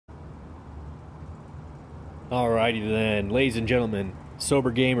Alrighty then, ladies and gentlemen,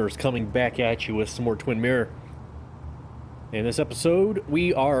 Sober Gamers coming back at you with some more Twin Mirror. In this episode,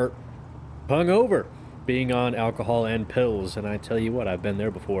 we are hungover, being on alcohol and pills, and I tell you what, I've been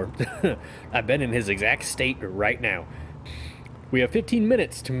there before. I've been in his exact state right now. We have 15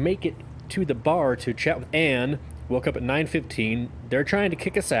 minutes to make it to the bar to chat with Anne. Woke up at 9:15. They're trying to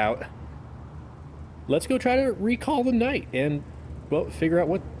kick us out. Let's go try to recall the night and, well, figure out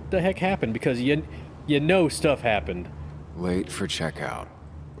what the heck happened, because you know stuff happened. Late for checkout.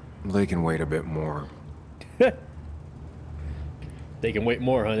 They can wait a bit more. They can wait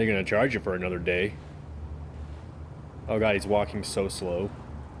more, huh? They're gonna charge you for another day. Oh god, he's walking so slow.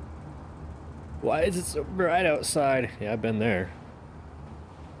 Why is it so bright outside? Yeah, I've been there.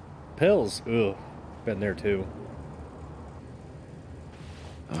 Pills. Ugh. Been there too.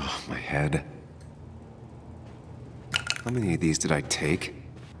 Oh, my head. How many of these did I take?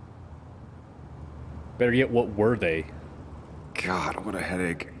 Better yet, what were they? God, what a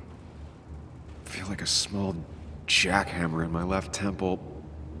headache. I feel like a small jackhammer in my left temple.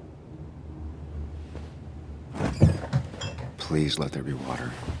 Please let there be water.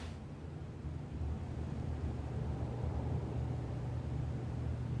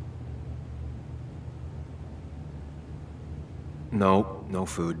 No, no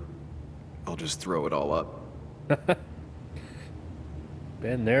food. I'll just throw it all up.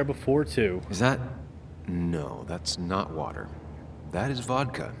 Been there before too. Is that... No, that's not water. That is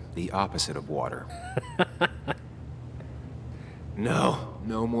vodka, the opposite of water. No,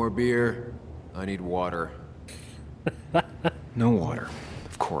 no more beer. I need water. No water,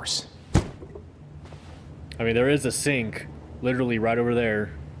 of course. I mean, there is a sink, literally right over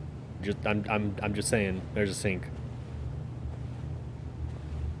there. I'm just saying, there's a sink.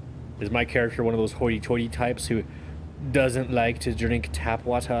 Is my character one of those hoity-toity types who doesn't like to drink tap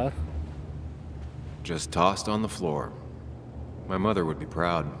water? Just tossed on the floor. My mother would be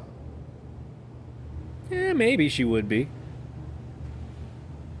proud. Yeah, maybe she would be.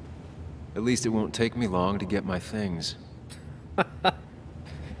 At least it won't take me long to get my things.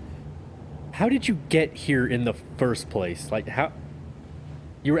 How did you get here in the first place? Like, how...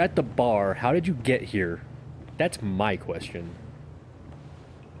 You were at the bar. How did you get here? That's my question.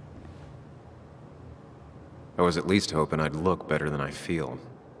 I was at least hoping I'd look better than I feel.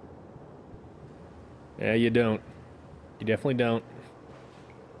 Yeah, you don't. You definitely don't.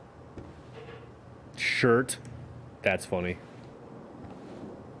 Shirt. That's funny.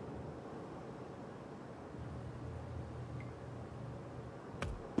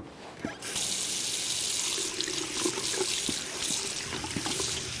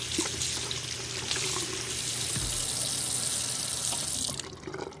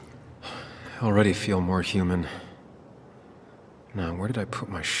 I already feel more human. Now, where did I put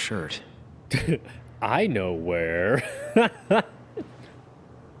my shirt? I know where.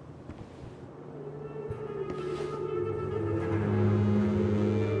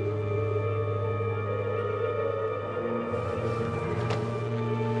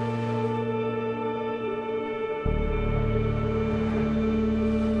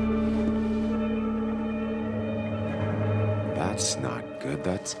 That's not good.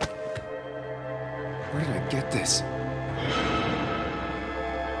 That's... Where did I get this?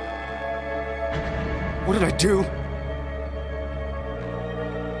 What did I do?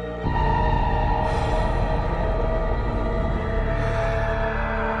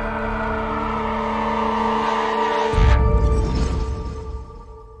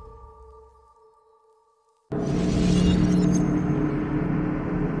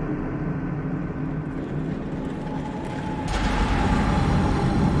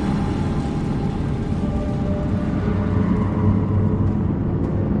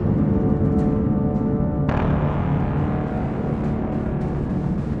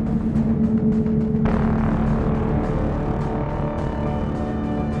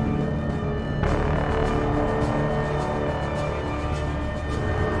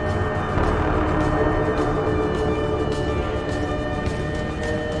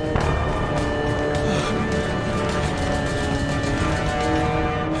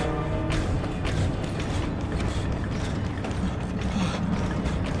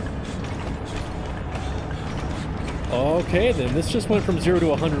 Okay, then this just went from 0 to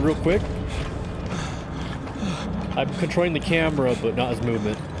 100 real quick. I'm controlling the camera, but not his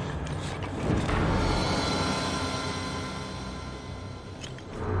movement.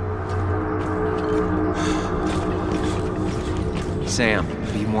 Sam,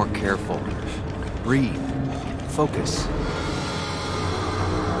 be more careful. Breathe. Focus.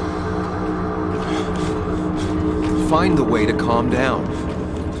 Find the way to calm down.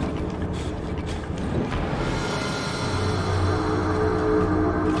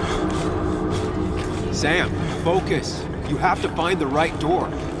 Sam, focus. You have to find the right door.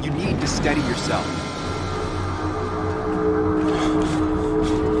 You need to steady yourself.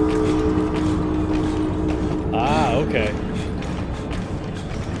 Ah, okay.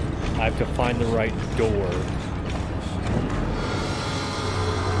 I have to find the right door.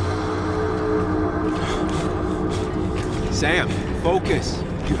 Sam, focus.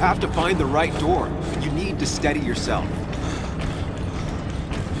 You have to find the right door. You need to steady yourself.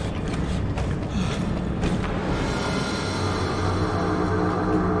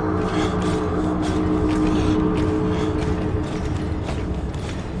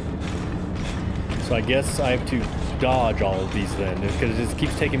 So I guess I have to dodge all of these then, because it just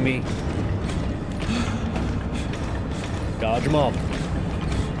keeps taking me. Dodge them all.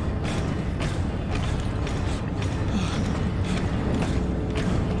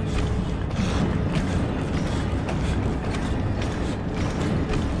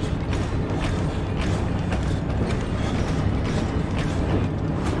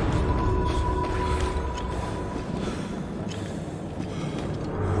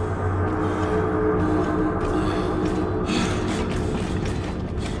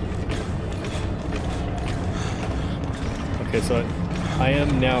 Okay, so I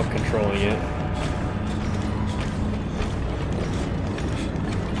am now controlling it.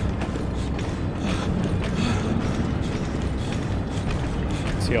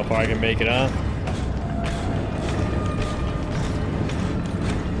 See how far I can make it, huh?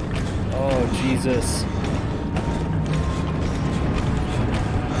 Oh, Jesus.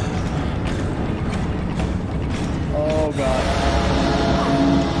 Oh, God.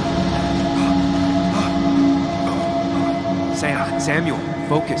 Samuel,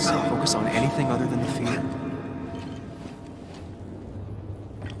 focus. Focus on anything other than the fear.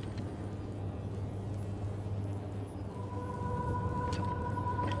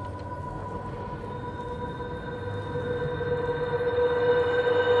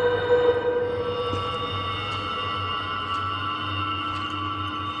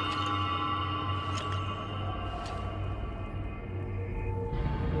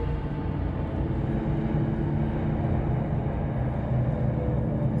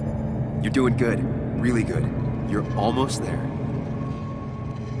 You're doing good. Really good. You're almost there.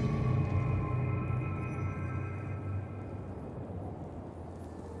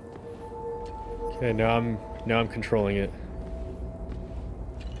 Okay, now I'm controlling it.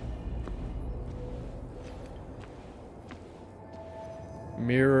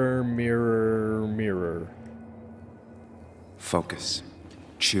 Mirror, mirror, mirror. Focus.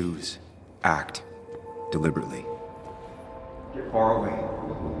 Choose. Act. Deliberately. Get far away.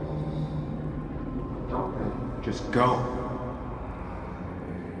 Don't think. Just go.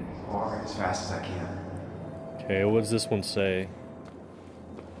 As far, as fast as I can. Okay, what does this one say?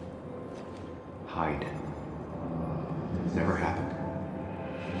 Hide. It's never happened.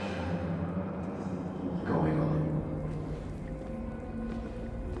 Going on.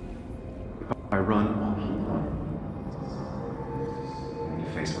 If I run, I'll keep running. And you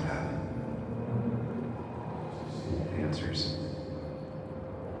face what happened. Answers.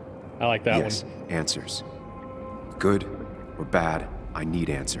 I like that Yes, one. answers. Good or bad, I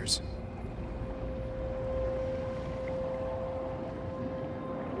need answers.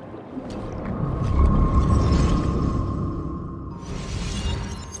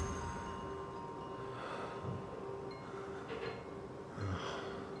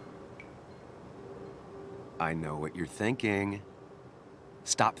 I know what you're thinking.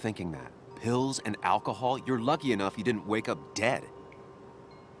 Stop thinking that. Pills and alcohol, you're lucky enough you didn't wake up dead.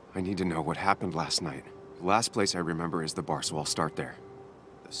 I need to know what happened last night. The last place I remember is the bar, so I'll start there.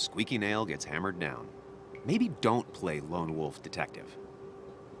 The squeaky nail gets hammered down. Maybe don't play lone wolf detective.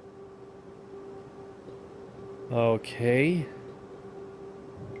 Okay.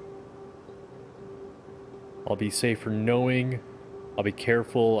 I'll be safer knowing. I'll be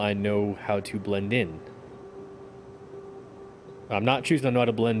careful. I know how to blend in. I'm not choosing to know how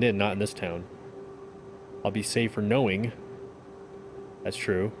to blend in, not in this town. I'll be safer knowing. That's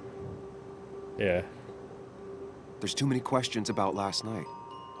true. Yeah. There's too many questions about last night.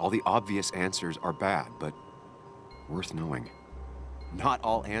 All the obvious answers are bad, but worth knowing. Not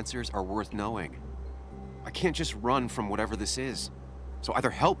all answers are worth knowing. I can't just run from whatever this is. So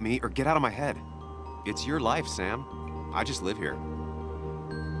either help me or get out of my head. It's your life, Sam. I just live here.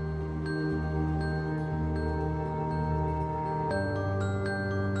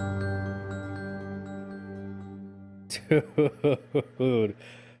 Dude,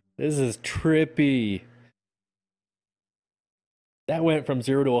 this is trippy. That went from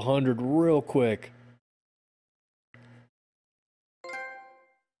 0 to 100 real quick.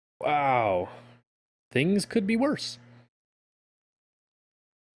 Wow. things could be worse.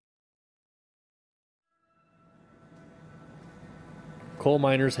 Coal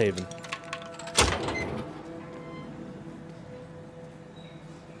Miners Haven.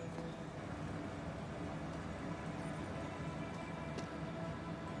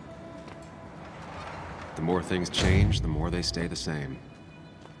 The more things change, the more they stay the same.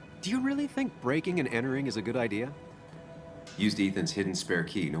 Do you really think breaking and entering is a good idea? Used Ethan's hidden spare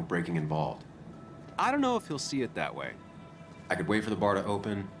key, no breaking involved. I don't know if he'll see it that way. I could wait for the bar to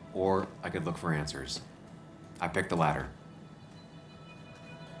open, or I could look for answers. I picked the latter.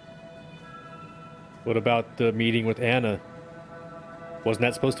 What about the meeting with Anna? Wasn't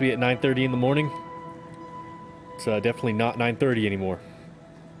that supposed to be at 9:30 in the morning? It's definitely not 9:30 anymore.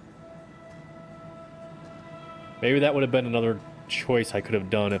 Maybe that would have been another choice I could have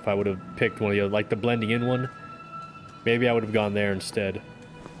done if I would have picked one of the other, like the blending in one. Maybe I would have gone there instead.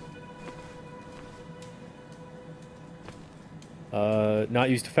 Not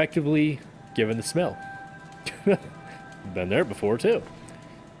used effectively, given the smell. Been there before, too.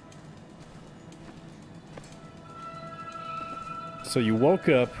 So you woke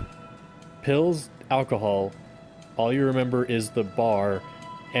up, pills, alcohol, all you remember is the bar,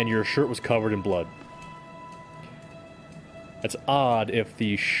 and your shirt was covered in blood. That's odd if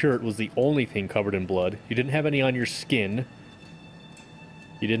the shirt was the only thing covered in blood. You didn't have any on your skin.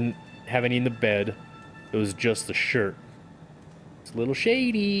 You didn't have any in the bed. It was just the shirt. It's a little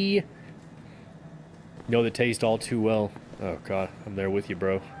shady. Know the taste all too well. Oh god, I'm there with you,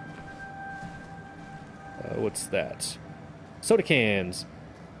 bro. What's that? Soda cans.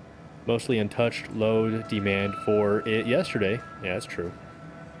 Mostly untouched, low demand for it yesterday. Yeah, that's true.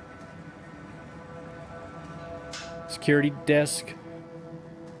 Security desk.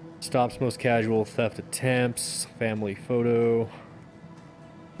 Stops most casual theft attempts. Family photo.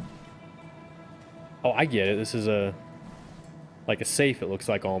 Oh, I get it. This is a... like a safe, it looks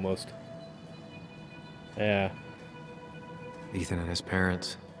like, almost. Yeah. Ethan and his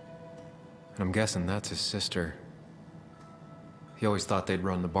parents. And I'm guessing that's his sister. He always thought they'd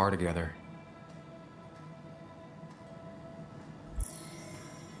run the bar together.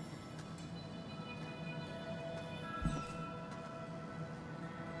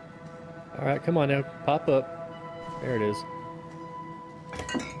 Alright, come on now. Pop up. There it is.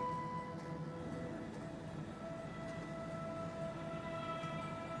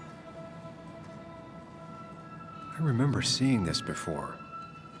 I remember seeing this before.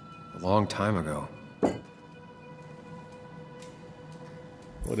 A long time ago.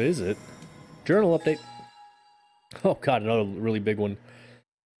 What is it? Journal update. Oh god, another really big one.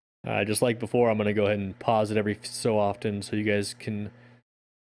 Just like before, I'm going to go ahead and pause it every so often so you guys can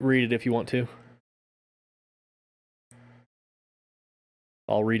read it if you want to.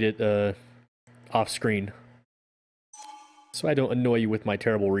 I'll read it off screen so I don't annoy you with my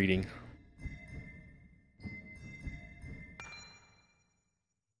terrible reading.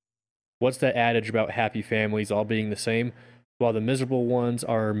 What's that adage about happy families all being the same, while the miserable ones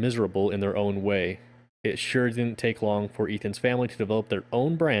are miserable in their own way? It sure didn't take long for Ethan's family to develop their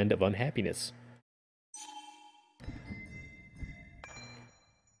own brand of unhappiness.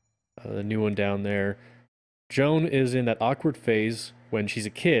 The new one down there. Joan is in that awkward phase when she's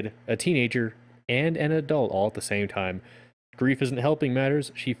a kid, a teenager, and an adult all at the same time. Grief isn't helping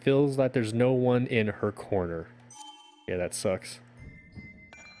matters. She feels that there's no one in her corner. Yeah, that sucks.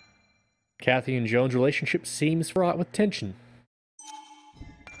 Kathy and Joan's relationship seems fraught with tension.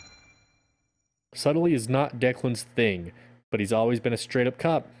 Subtlety is not Declan's thing, but he's always been a straight-up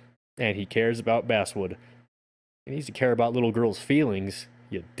cop, and he cares about Basswood. He needs to care about little girls' feelings,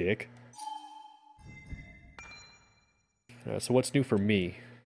 you dick. So what's new for me?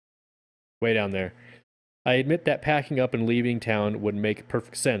 Way down there. I admit that packing up and leaving town would make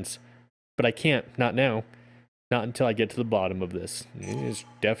perfect sense, but I can't, not now. Not until I get to the bottom of this. It's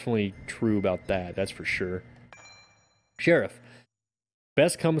definitely true about that, that's for sure. Sheriff.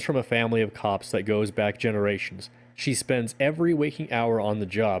 Bess comes from a family of cops that goes back generations. She spends every waking hour on the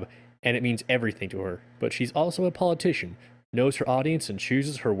job, and it means everything to her. But she's also a politician, knows her audience, and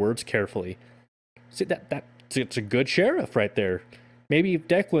chooses her words carefully. See, it's a good sheriff right there. Maybe if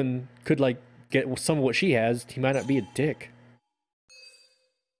Declan could, like, get some of what she has, he might not be a dick.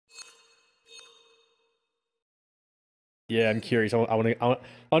 Yeah, I'm curious. I want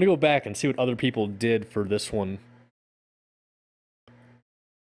to go back and see what other people did for this one.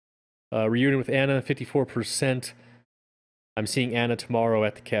 Reunion with Anna, 54%. I'm seeing Anna tomorrow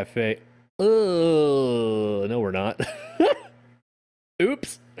at the cafe. No, we're not.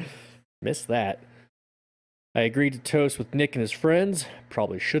 Oops. Missed that. I agreed to toast with Nick and his friends.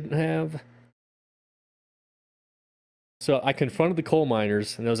 Probably shouldn't have. So I confronted the coal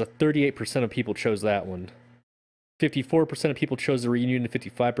miners, and there was a 38% of people chose that one. 54% of people chose the reunion, and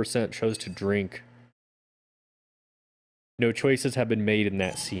 55% chose to drink. No choices have been made in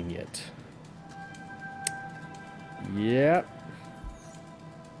that scene yet. Yep.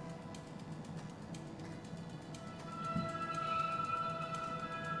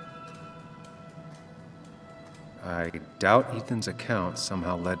 I doubt Ethan's account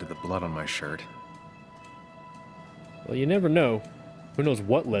somehow led to the blood on my shirt. Well, you never know. Who knows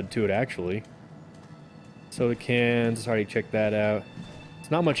what led to it, actually. Soda cans, already checked that out.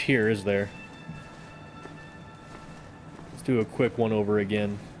 There's not much here, is there? Let's do a quick one over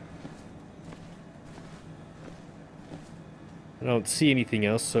again. I don't see anything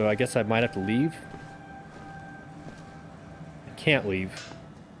else, so I guess I might have to leave. I can't leave.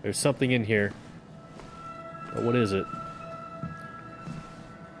 There's something in here. But what is it?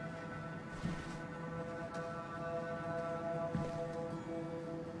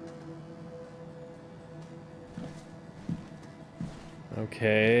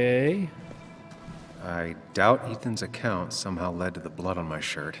 Okay. I doubt Ethan's account somehow led to the blood on my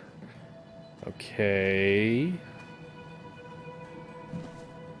shirt. Okay.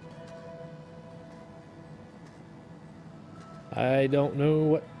 I don't know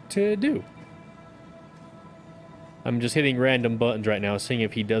what to do. I'm just hitting random buttons right now, seeing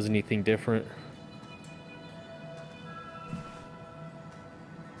if he does anything different.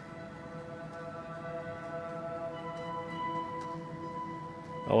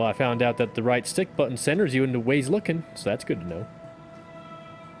 Oh, I found out that the right stick button centers you into ways looking, so that's good to know.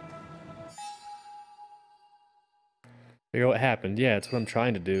 Figure out what happened. Yeah, that's what I'm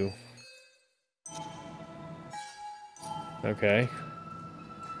trying to do. Okay.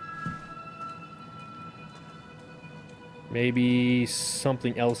 Maybe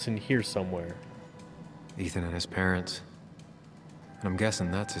something else in here somewhere. Ethan and his parents. And I'm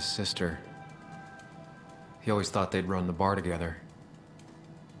guessing that's his sister. He always thought they'd run the bar together.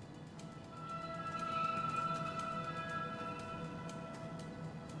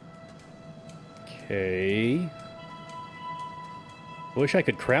 Okay. I wish I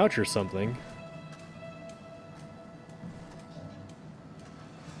could crouch or something.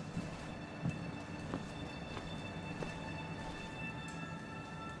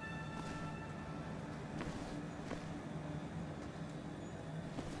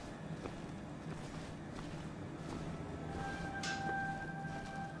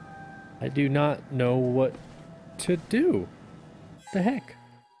 I do not know what to do. The heck?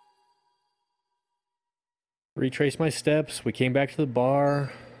 Retrace my steps. We came back to the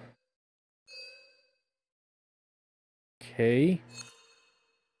bar. Okay.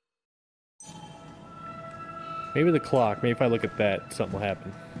 Maybe the clock. Maybe if I look at that, something will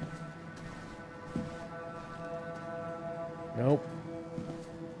happen. Nope.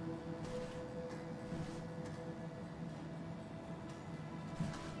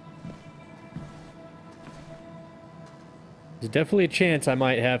 There's definitely a chance I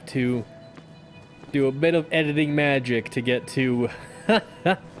might have to do a bit of editing magic to get to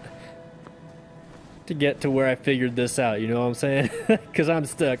to get to where I figured this out, you know what I'm saying? Because I'm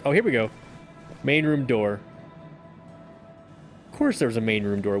stuck. Oh, here we go. Main room door. Of course there's a main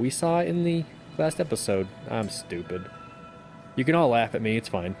room door. We saw it in the last episode. I'm stupid. You can all laugh at me, it's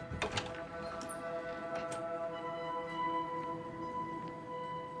fine.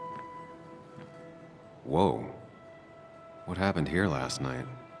 Whoa. What happened here last night?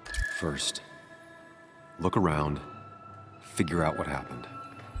 First, look around, figure out what happened.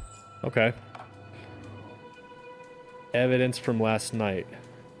 Okay. Evidence from last night.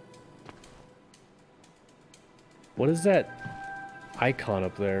 What is that icon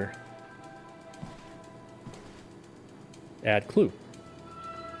up there? Add clue.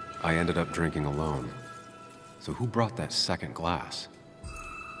 I ended up drinking alone. So who brought that second glass?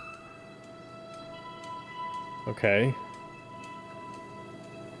 Okay.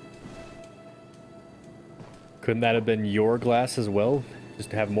 Couldn't that have been your glass as well?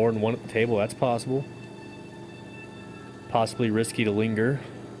 Just to have more than one at the table, that's possible. Possibly risky to linger.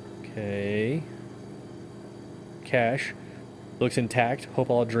 Okay. Cash. Looks intact.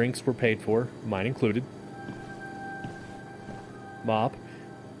 Hope all drinks were paid for, mine included. Mop.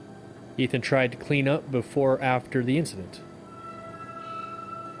 Ethan tried to clean up before or after the incident.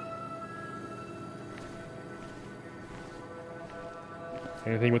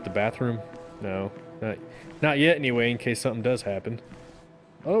 Anything with the bathroom? No. Not yet anyway, in case something does happen.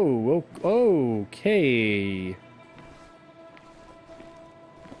 Oh, okay.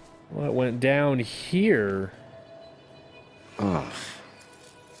 Well, it went down here. Ugh.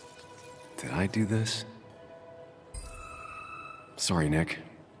 Did I do this? Sorry, Nick.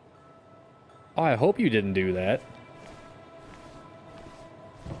 Oh, I hope you didn't do that.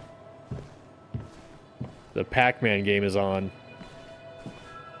 The Pac-Man game is on.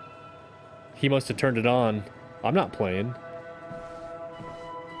 He must have turned it on. I'm not playing.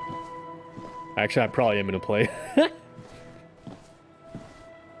 Actually, I probably am going to play.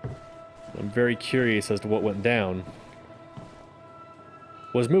 I'm very curious as to what went down.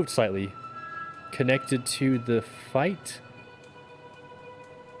 Was moved slightly. Connected to the fight?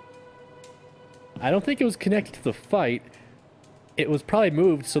 I don't think it was connected to the fight. It was probably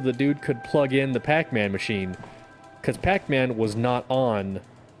moved so the dude could plug in the Pac-Man machine. Because Pac-Man was not on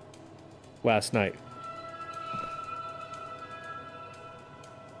last night.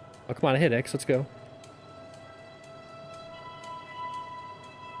 Oh, come on, I hit X. Let's go.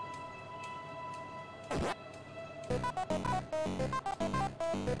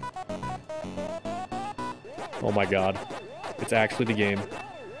 Oh my god. It's actually the game.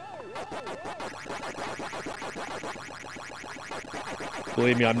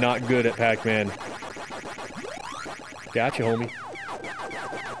 Believe me, I'm not good at Pac-Man. Gotcha, homie.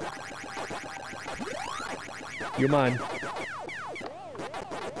 You're mine.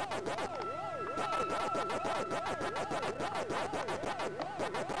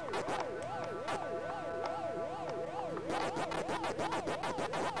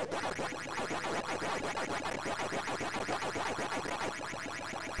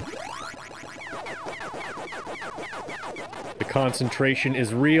 The concentration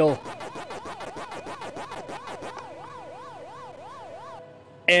is real.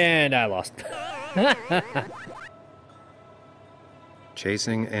 And I lost.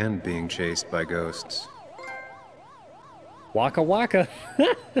 Chasing and being chased by ghosts. Waka waka.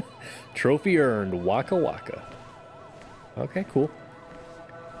 Trophy earned. Waka waka. Okay, cool.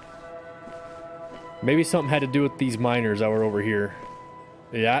 Maybe something had to do with these miners that were over here.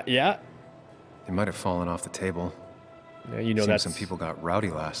 Yeah, yeah. They might have fallen off the table. Yeah, you know that some people got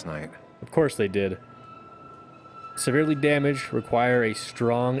rowdy last night. Of course they did. Severely damaged, require a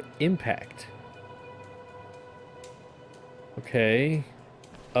strong impact. Okay.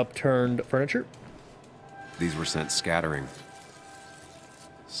 Upturned furniture. These were sent scattering.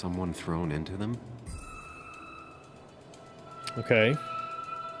 Someone thrown into them? Okay.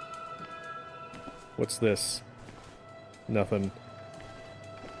 What's this? Nothing.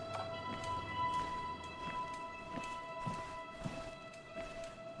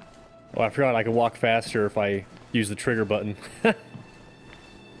 Oh, I forgot I could walk faster if I use the trigger button.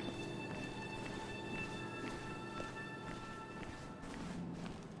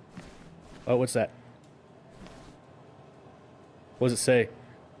 Oh, what's that? What does it say?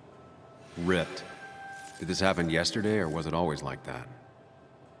 Ripped. Did this happen yesterday, or was it always like that?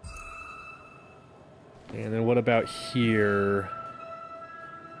 And then what about here?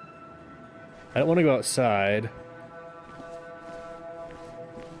 I don't want to go outside.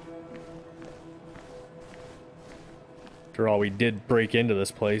 After all, we did break into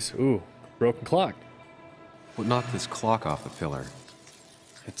this place. Ooh, broken clock. What knocked this clock off the pillar?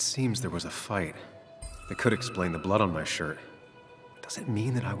 It seems there was a fight. That could explain the blood on my shirt. Does it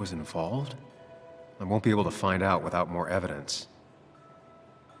mean that I was involved? I won't be able to find out without more evidence.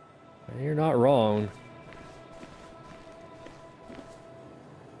 You're not wrong.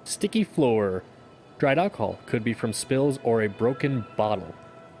 Sticky floor. Dried alcohol. Could be from spills or a broken bottle.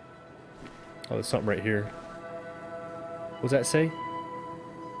 Oh, there's something right here. What does that say?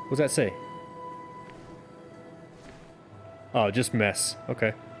 What does that say? Oh, just mess.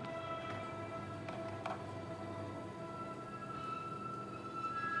 Okay.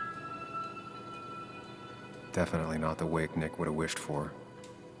 Definitely not the wake Nick would have wished for.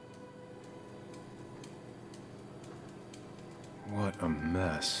 What a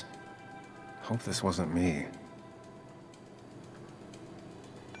mess. Hope this wasn't me.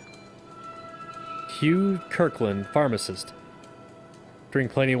 Hugh Kirkland, pharmacist.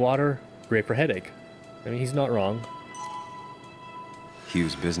 Drink plenty of water, great for headache. I mean, he's not wrong.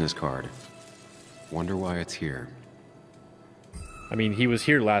 Hugh's business card. Wonder why it's here. I mean, he was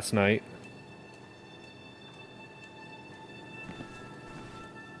here last night.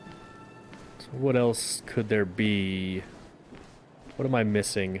 So what else could there be? What am I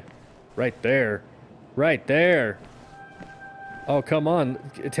missing? Right there. Right there. Oh, come on.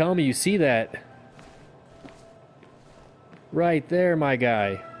 Tell me you see that. Right there, my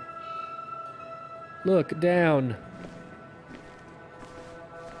guy. Look down.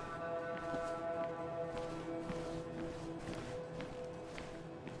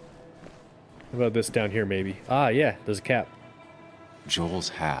 How about this down here, maybe? Ah, yeah, there's a cap. Joel's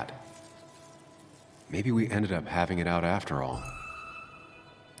hat. Maybe we ended up having it out after all.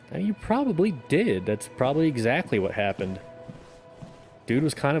 You probably did. That's probably exactly what happened. Dude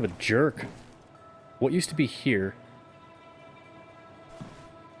was kind of a jerk. What used to be here?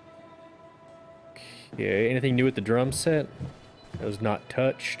 Okay, anything new with the drum set? That was not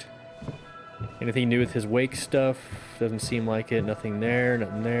touched. Anything new with his wake stuff? Doesn't seem like it. Nothing there,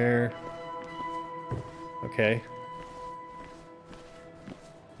 nothing there. Okay.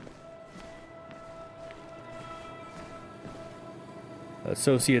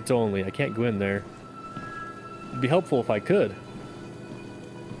 Associates only. I can't go in there. It'd be helpful if I could.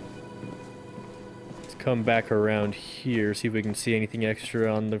 Let's come back around here, see if we can see anything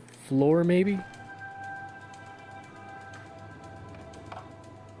extra on the floor, maybe?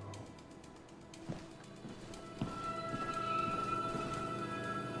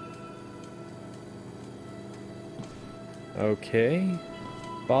 Okay.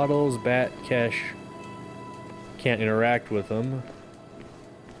 Bottles, bat, cash. Can't interact with them.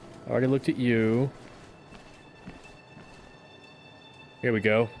 Already looked at you. Here we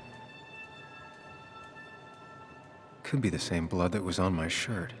go. Could be the same blood that was on my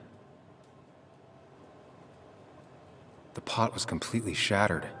shirt. The pot was completely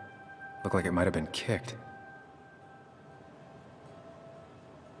shattered. Looked like it might have been kicked.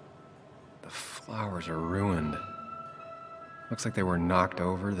 The flowers are ruined. Looks like they were knocked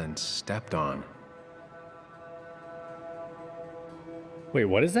over, then stepped on. Wait,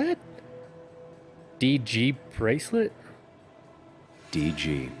 what is that? DG bracelet?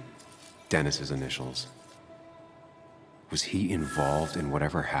 DG. Dennis's initials. Was he involved in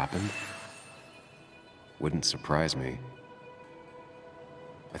whatever happened? Wouldn't surprise me.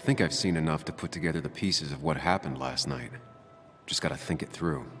 I think I've seen enough to put together the pieces of what happened last night. Just gotta think it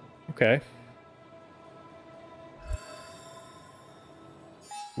through. Okay.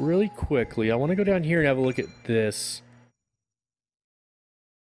 Really quickly, I want to go down here and have a look at this.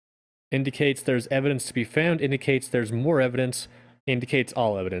 Indicates there's evidence to be found, indicates there's more evidence, indicates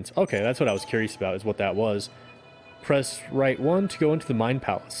all evidence. Okay, that's what I was curious about, is what that was. Press right 1 to go into the Mind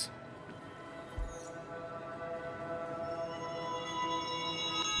Palace.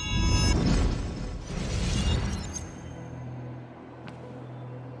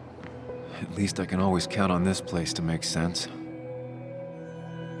 At least I can always count on this place to make sense.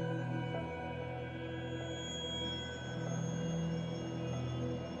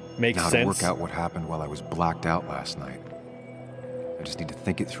 Makes Now sense. to work out what happened while I was blacked out last night. I just need to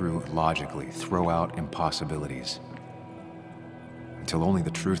think it through logically, throw out impossibilities. Until only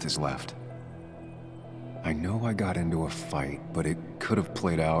the truth is left. I know I got into a fight, but it could have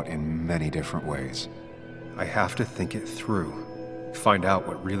played out in many different ways. I have to think it through. Find out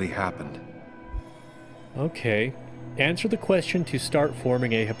what really happened. Okay. Answer the question to start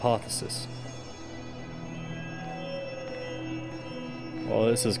forming a hypothesis. Oh,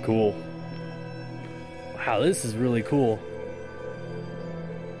 this is cool. Wow, this is really cool.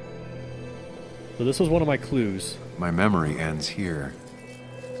 So this was one of my clues. My memory ends here.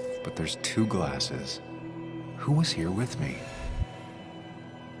 But there's 2 glasses. Who was here with me?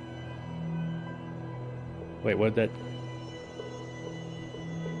 Wait, what did that...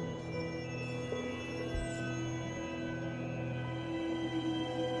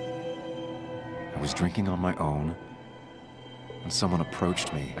 I was drinking on my own, and someone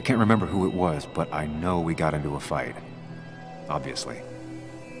approached me. I can't remember who it was, but I know we got into a fight. Obviously.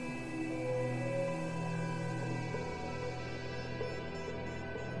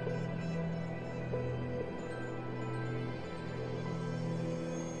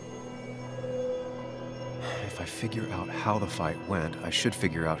 If I figure out how the fight went, I should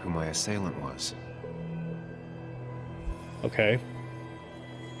figure out who my assailant was. Okay.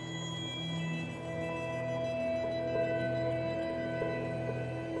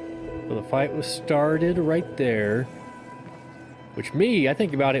 So the fight was started right there. Which I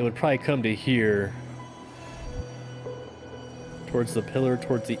think about it, would probably come to here. Towards the pillar,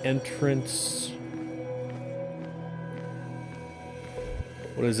 towards the entrance.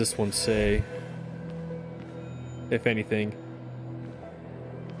 What does this one say? If anything.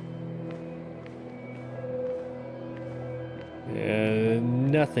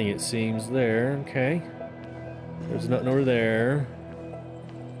 Nothing, it seems, there. Okay. There's nothing over there.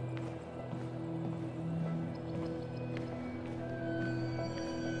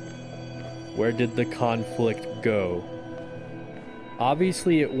 Where did the conflict go?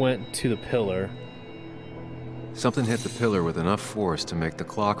 Obviously, it went to the pillar. Something hit the pillar with enough force to make the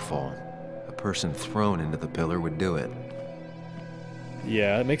clock fall. A person thrown into the pillar would do it.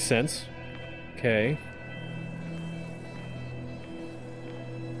 Yeah, it makes sense. Okay.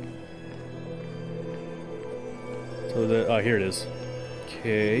 So oh, here it is.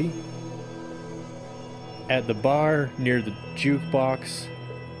 Okay. At the bar near the jukebox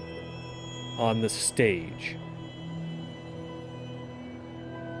on the stage.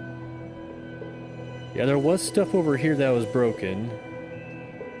 Yeah, there was stuff over here that was broken.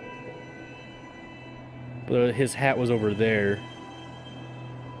 But his hat was over there.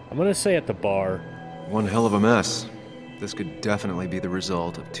 I'm gonna say at the bar. One hell of a mess. This could definitely be the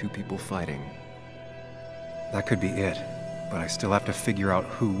result of two people fighting. That could be it, but I still have to figure out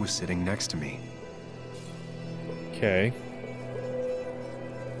who was sitting next to me. Okay.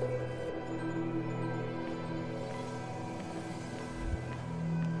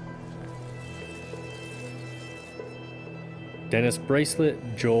 Dennis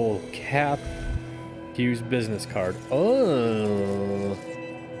bracelet, Joel cap, Hughes business card. Oh,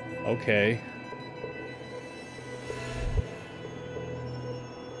 okay.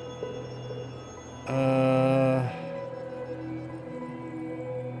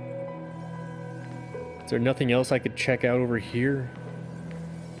 Is there nothing else I could check out over here?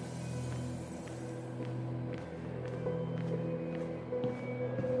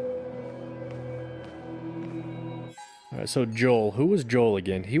 Alright, so Joel. Who was Joel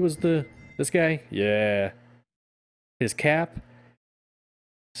again? He was this guy? Yeah. His cap?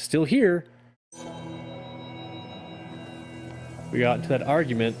 Still here. We got into that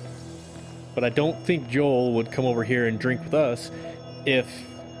argument, but I don't think Joel would come over here and drink with us if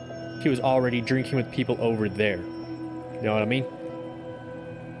he was already drinking with people over there. You know what I mean?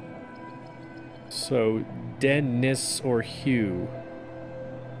 So, Dennis or Hugh?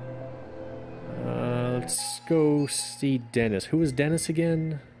 Let's go see Dennis. Who is Dennis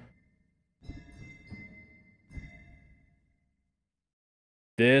again?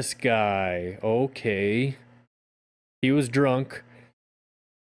 This guy. Okay. He was drunk.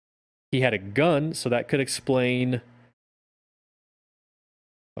 He had a gun, so that could explain...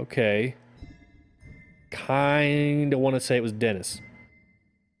 Okay. Kinda want to say it was Dennis.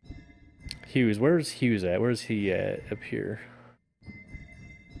 Hughes. Where's Hughes at? Where's he at? Up here.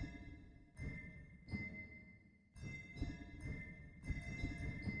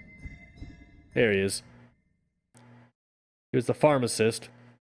 There he is. He was the pharmacist.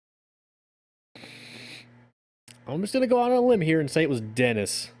 I'm just gonna go out on a limb here and say it was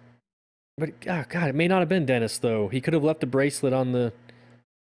Dennis. But, oh God, it may not have been Dennis, though. He could have left a bracelet on the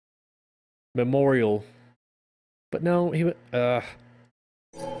memorial. But no, he went, we're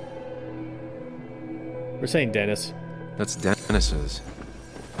saying Dennis. That's Dennis's.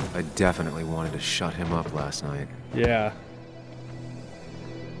 I definitely wanted to shut him up last night. Yeah.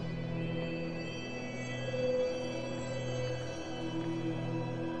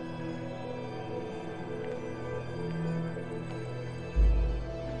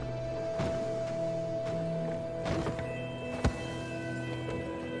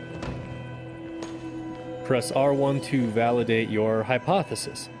 Press R1 to validate your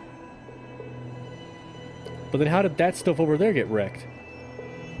hypothesis. But then how did that stuff over there get wrecked?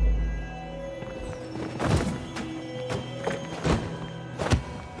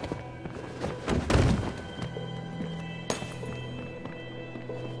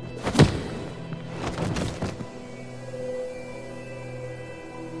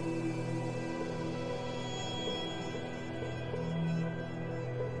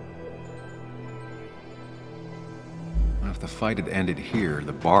 If the fight had ended here,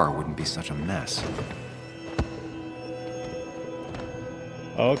 the bar wouldn't be such a mess.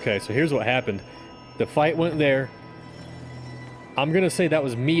 Okay, so here's what happened. The fight went there. I'm gonna say that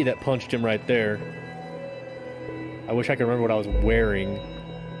was me that punched him right there. I wish I could remember what I was wearing.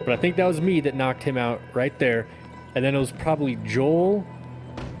 But I think that was me that knocked him out right there. And then it was probably Joel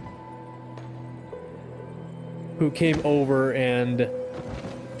who came over and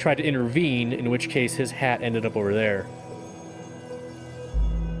tried to intervene, in which case his hat ended up over there.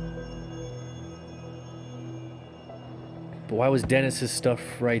 But why was Dennis's stuff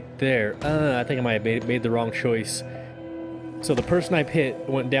right there? I think I might have made the wrong choice. So the person I hit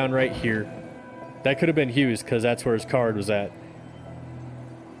went down right here. That could have been Hughes, because that's where his card was at.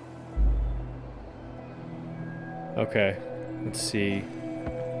 Okay, let's see.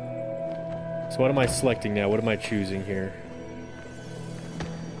 So what am I selecting now? What am I choosing here?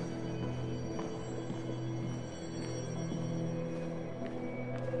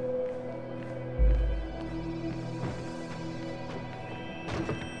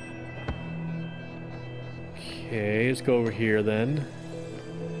 Okay, let's go over here then.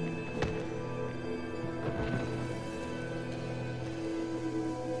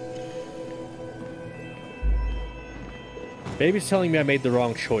 Baby's telling me I made the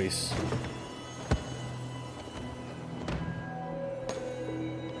wrong choice.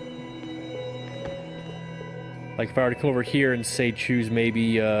 Like if I were to come over here and say choose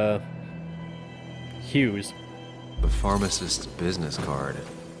maybe Hughes. The pharmacist's business card.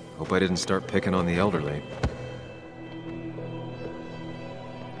 Hope I didn't start picking on the elderly.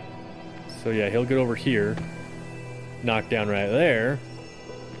 So yeah, he'll get over here. Knock down right there.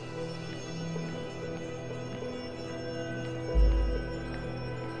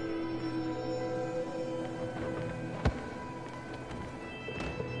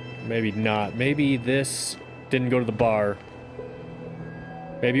 Maybe not. Maybe this didn't go to the bar.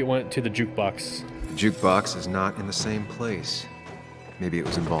 Maybe it went to the jukebox. The jukebox is not in the same place. Maybe it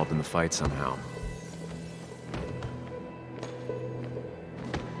was involved in the fight somehow.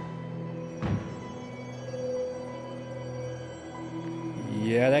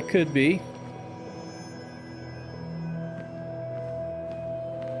 Yeah, that could be.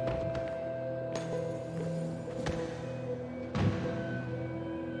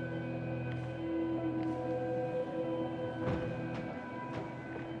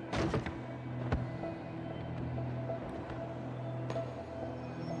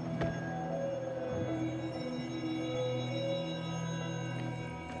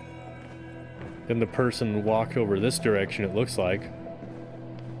 Then the person walked over this direction, it looks like.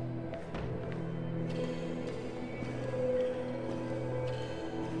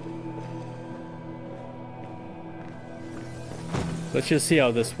 Let's just see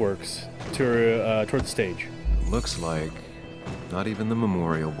how this works toward the stage. Looks like not even the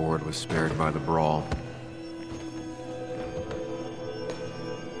memorial board was spared by the brawl.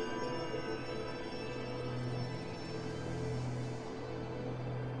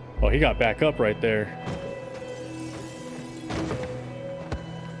 Oh, he got back up right there.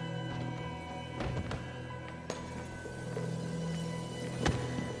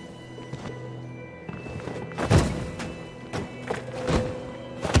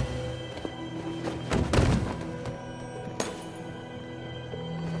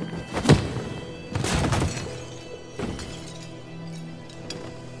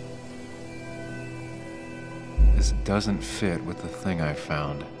 This doesn't fit with the thing I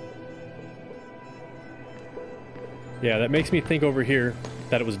found. Yeah, that makes me think over here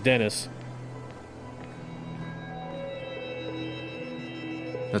that it was Dennis.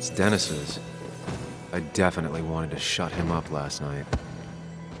 That's Dennis's. I definitely wanted to shut him up last night.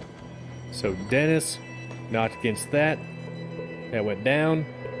 So Dennis knocked against that. That went down.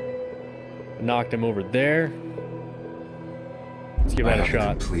 Knocked him over there. Let's give that a I have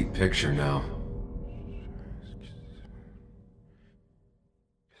shot. a complete picture now.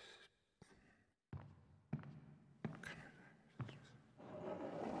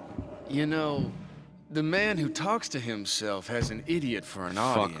 You know, the man who talks to himself has an idiot for an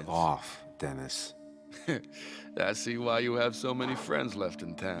audience. Fuck off, Dennis. I see why you have so many friends left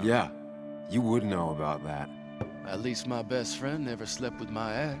in town. Yeah, you would know about that. At least my best friend never slept with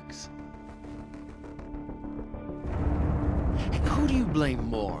my ex. Who do you blame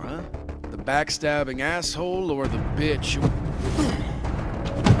more, huh? The backstabbing asshole or the bitch who...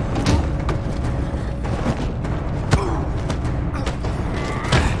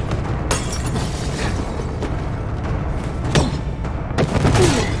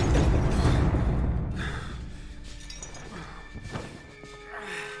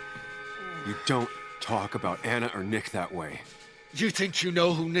 You don't talk about Anna or Nick that way. You think you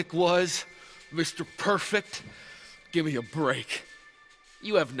know who Nick was? Mr. Perfect? Give me a break.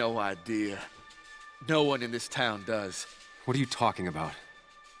 You have no idea. No one in this town does. What are you talking about?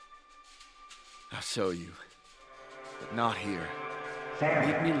 I'll show you. But not here.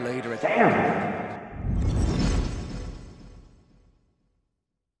 Meet me later at the...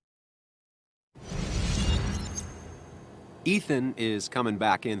 Ethan is coming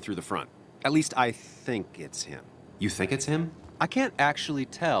back in through the front. At least I think it's him. You think it's him? I can't actually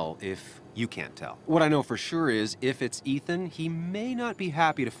tell if you can't tell. What I know for sure is, if it's Ethan, he may not be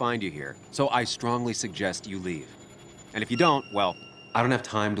happy to find you here. So I strongly suggest you leave. And if you don't, well, I don't have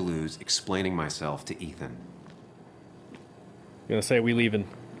time to lose explaining myself to Ethan. Gonna say we leaving.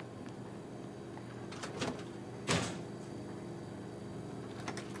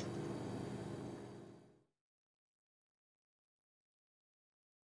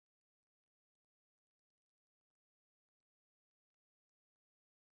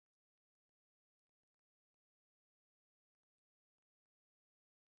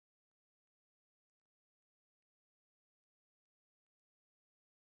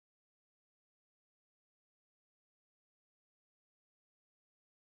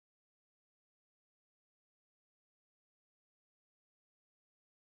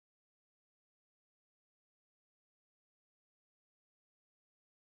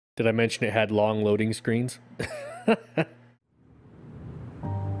 Did I mention it had long loading screens?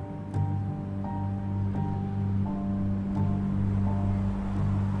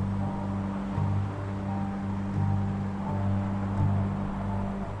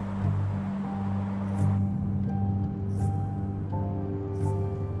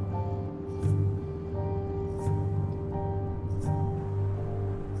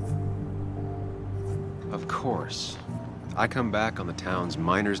 Of course. I come back on the town's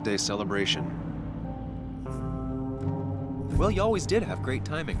Miners' Day celebration. Well, you always did have great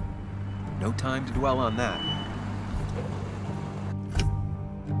timing. No time to dwell on that.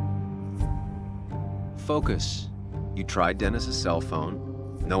 Focus. You tried Dennis's cell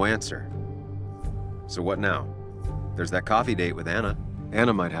phone. No answer. So what now? There's that coffee date with Anna.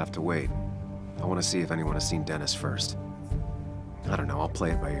 Anna might have to wait. I want to see if anyone has seen Dennis first. I don't know, I'll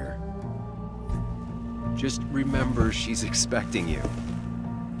play it by ear. Just remember she's expecting you.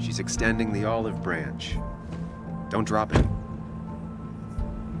 She's extending the olive branch. Don't drop it.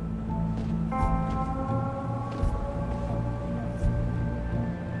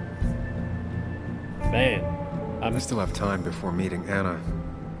 Man, I still have time before meeting Anna.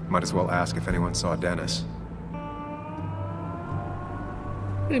 Might as well ask if anyone saw Dennis.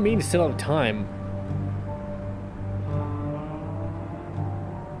 what do you mean you still have time?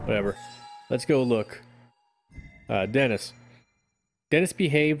 Whatever. Let's go look. Dennis. Dennis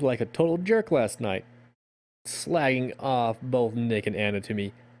behaved like a total jerk last night, slagging off both Nick and Anna to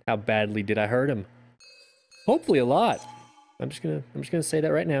me. How badly did I hurt him? Hopefully a lot. I'm just gonna say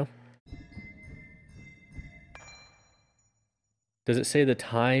that right now. Does it say the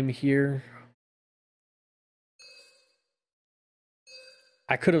time here?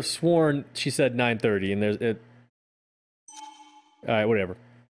 I could have sworn she said 9:30 and there's it. Alright, whatever.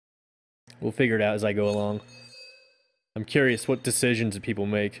 We'll figure it out as I go along. I'm curious what decisions people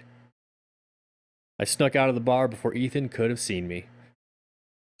make. I snuck out of the bar before Ethan could have seen me.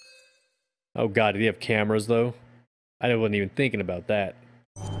 Oh god, did he have cameras though? I wasn't even thinking about that.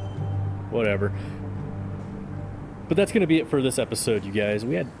 Whatever. But that's gonna be it for this episode, you guys.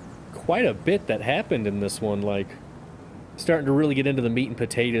 We had quite a bit that happened in this one, like starting to really get into the meat and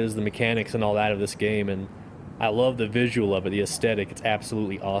potatoes, the mechanics and all that of this game, and I love the visual of it, the aesthetic. It's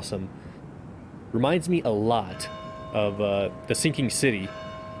absolutely awesome. Reminds me a lot of the Sinking City,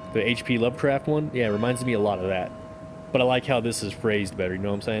 the H.P. Lovecraft one. Yeah, it reminds me a lot of that. But I like how this is phrased better, you know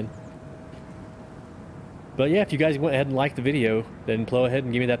what I'm saying? But yeah, if you guys went ahead and liked the video, then go ahead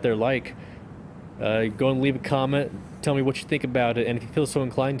and give me that there like. Go and leave a comment, tell me what you think about it, and if you feel so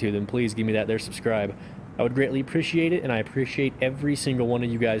inclined to, then please give me that there subscribe. I would greatly appreciate it, and I appreciate every single one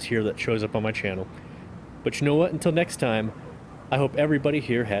of you guys here that shows up on my channel. But you know what? Until next time, I hope everybody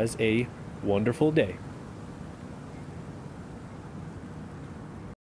here has a wonderful day.